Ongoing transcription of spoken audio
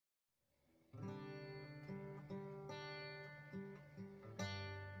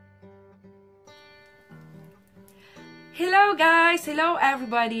Hello guys! Hello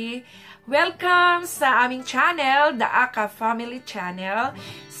everybody! Welcome sa aming channel, the Aka Family Channel.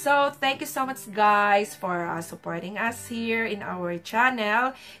 So, thank you so much guys for supporting us here in our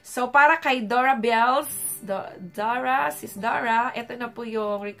channel. So, para kay Dora Bells, Sis Dora, ito na po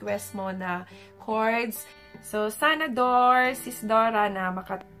yung request mo na chords. So, sana Sis Dora, na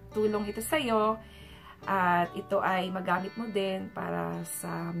makatulong ito sa'yo. At ito ay magamit mo din para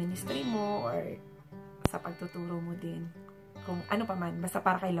sa ministry mo or sa pagtuturo mo din. Kung ano pa man, basta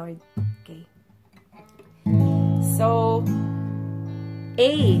para kay Lord. Okay. So,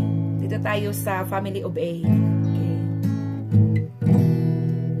 A. Dito tayo sa family of A. Okay.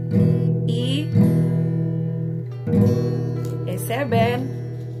 E. A7.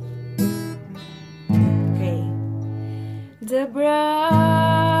 Okay. The bright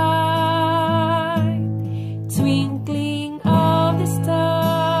twinkling of the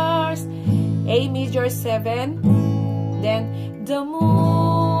stars. A major 7. Then the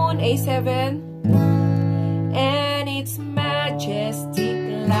moon, A7, and its majestic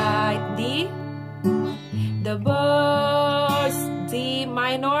light, D. The birds, D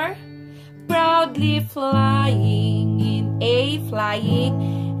minor, proudly flying in A, flying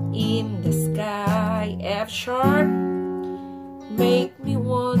in the sky, F sharp, make me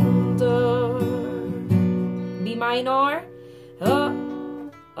wonder, B minor, oh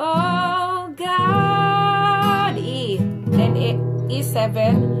God, E. Then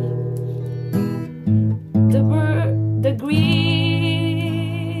E7, the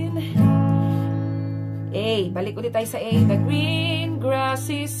green, A, balik ulit tayo sa A, the green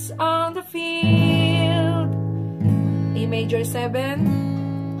grasses on the field, A major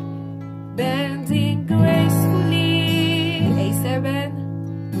 7, bending gracefully, A7,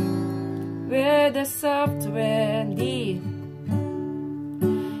 with the soft wind, D,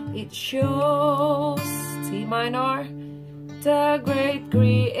 it shows, C minor, the great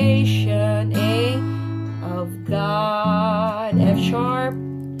creation, A, of God, F sharp,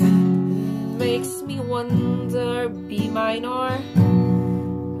 makes me wonder, B minor,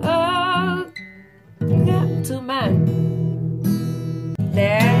 oh, to man.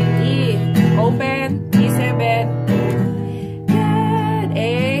 Then E, open, E7, God,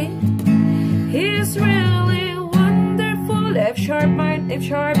 A, He's really wonderful, F sharp, F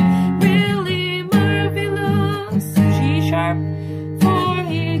sharp, really marvelous, G sharp, for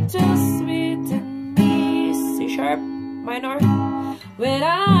He just written me, C sharp, minor, when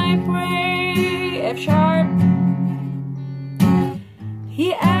I pray, F sharp,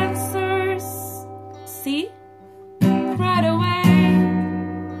 He answers, C, right away,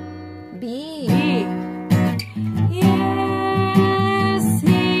 B, yes,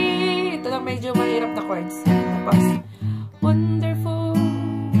 He, ito lang medyo mahirap na chords, tapos, wonderful,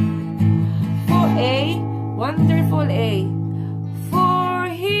 for A, wonderful A, for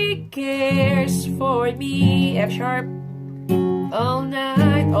He cares for me, F sharp, all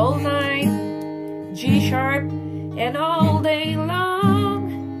night, G sharp, and all day long,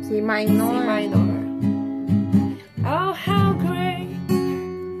 C minor, C minor, oh how great,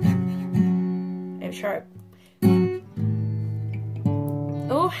 F sharp,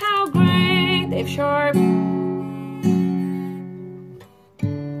 oh how great, F sharp,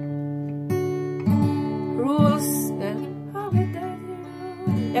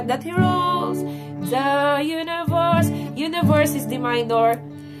 that He rules the universe. Universe is the minor.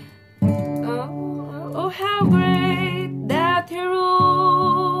 Oh, how great that He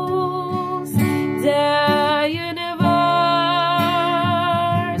rules the universe.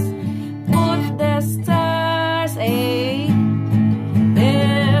 Put the stars in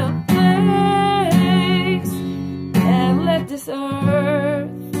place and let this earth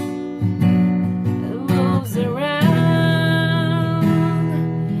moves around.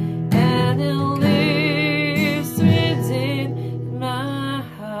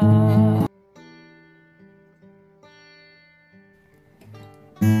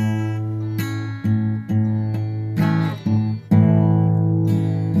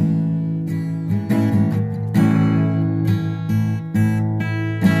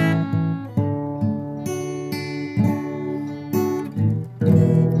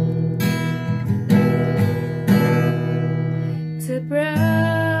 The bright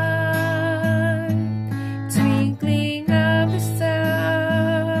twinkling of the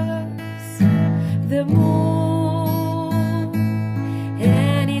stars, the moon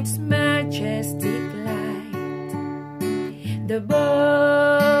and its majestic light, the birds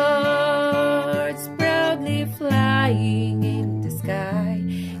proudly flying in the sky,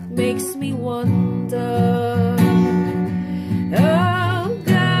 makes me wonder, oh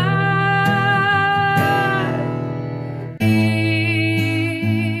God,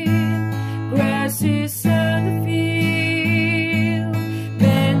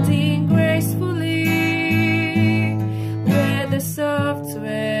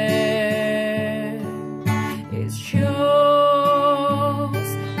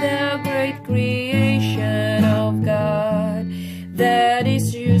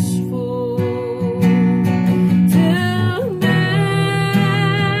 is useful to man.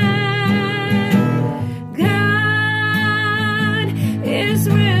 God is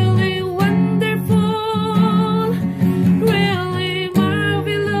really wonderful, really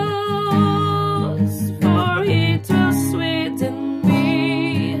marvelous, for He dwells within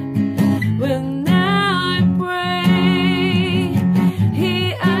me. When I pray,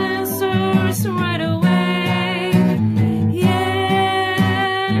 He answers right away.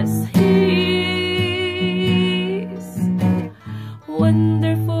 Yes, He's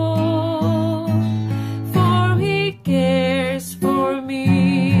wonderful, for He cares for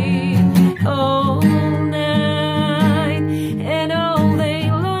me all night and all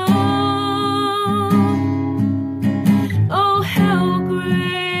day long. Oh, how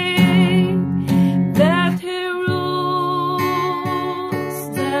great that He rules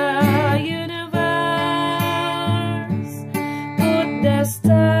the universe. Put the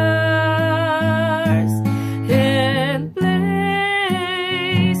stars in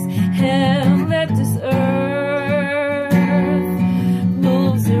place and let this earth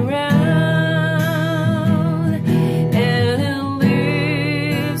moves around and it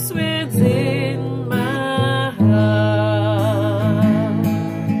lives within my heart.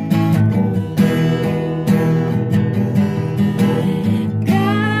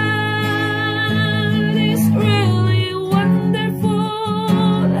 God is really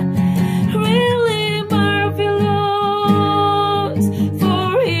wonderful, really marvelous,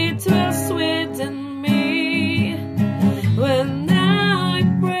 for He dwells within me. When I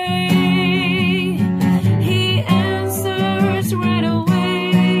pray, He answers right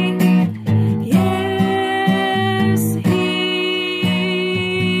away. Yes,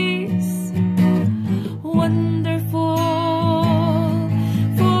 He's wonderful,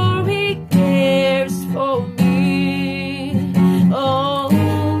 for He cares for me all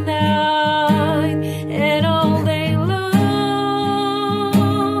night and all day long.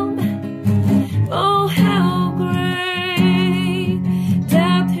 Oh, how great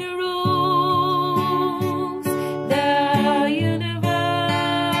that He rules the universe.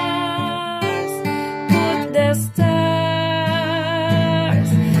 Put the stars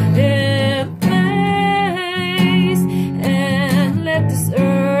in place and let this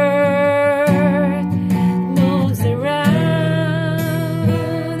earth moves around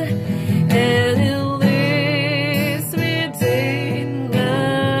and it lives within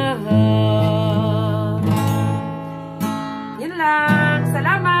my heart. Yun lang.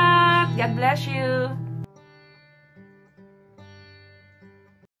 Salamat. God bless you.